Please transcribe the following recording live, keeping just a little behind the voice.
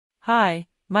Hi,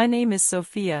 my name is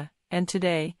Sophia, and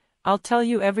today, I'll tell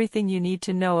you everything you need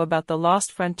to know about the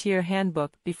Lost Frontier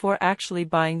Handbook before actually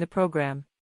buying the program.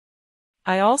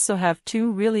 I also have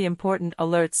two really important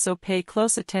alerts, so pay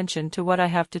close attention to what I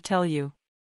have to tell you.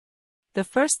 The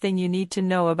first thing you need to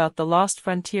know about the Lost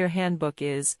Frontier Handbook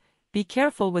is, be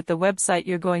careful with the website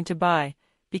you're going to buy,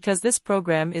 because this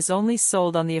program is only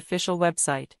sold on the official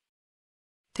website.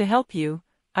 To help you,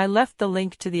 I left the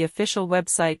link to the official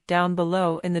website down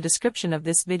below in the description of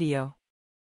this video.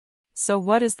 So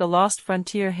what is the Lost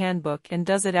Frontier Handbook, and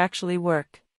does it actually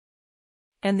work?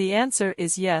 And the answer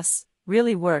is yes,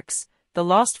 really works. The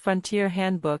Lost Frontier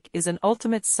Handbook is an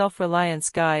ultimate self-reliance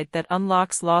guide that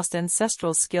unlocks lost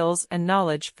ancestral skills and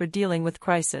knowledge for dealing with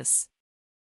crisis.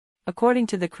 According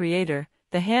to the creator,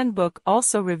 the handbook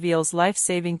also reveals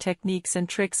life-saving techniques and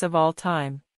tricks of all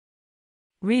time.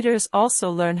 Readers also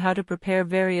learn how to prepare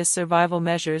various survival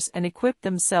measures and equip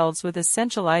themselves with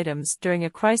essential items during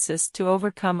a crisis to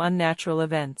overcome unnatural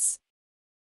events.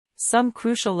 Some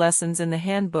crucial lessons in the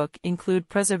handbook include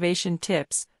preservation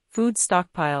tips, food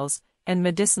stockpiles, and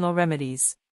medicinal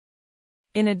remedies.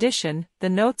 In addition, the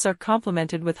notes are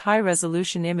complemented with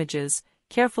high-resolution images,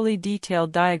 carefully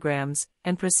detailed diagrams,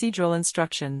 and procedural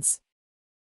instructions.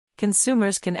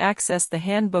 Consumers can access the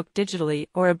handbook digitally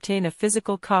or obtain a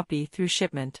physical copy through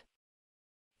shipment.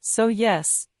 So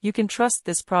yes, you can trust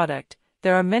this product.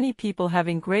 There are many people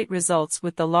having great results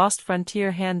with the Lost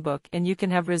Frontier Handbook, and you can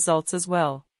have results as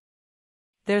well.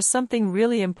 There's something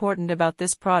really important about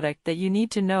this product that you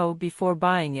need to know before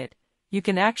buying it. You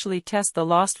can actually test the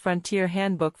Lost Frontier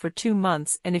Handbook for 2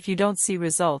 months, and if you don't see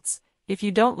results, if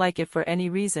you don't like it for any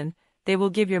reason, they will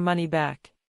give your money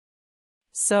back.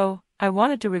 So, I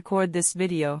wanted to record this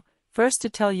video, first to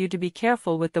tell you to be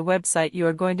careful with the website you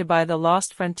are going to buy the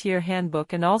Lost Frontier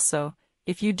Handbook, and also,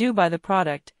 if you do buy the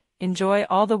product, enjoy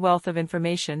all the wealth of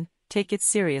information, take it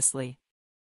seriously.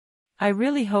 I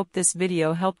really hope this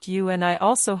video helped you, and I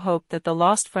also hope that the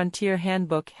Lost Frontier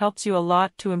Handbook helps you a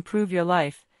lot to improve your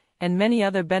life, and many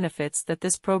other benefits that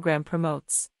this program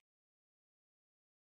promotes.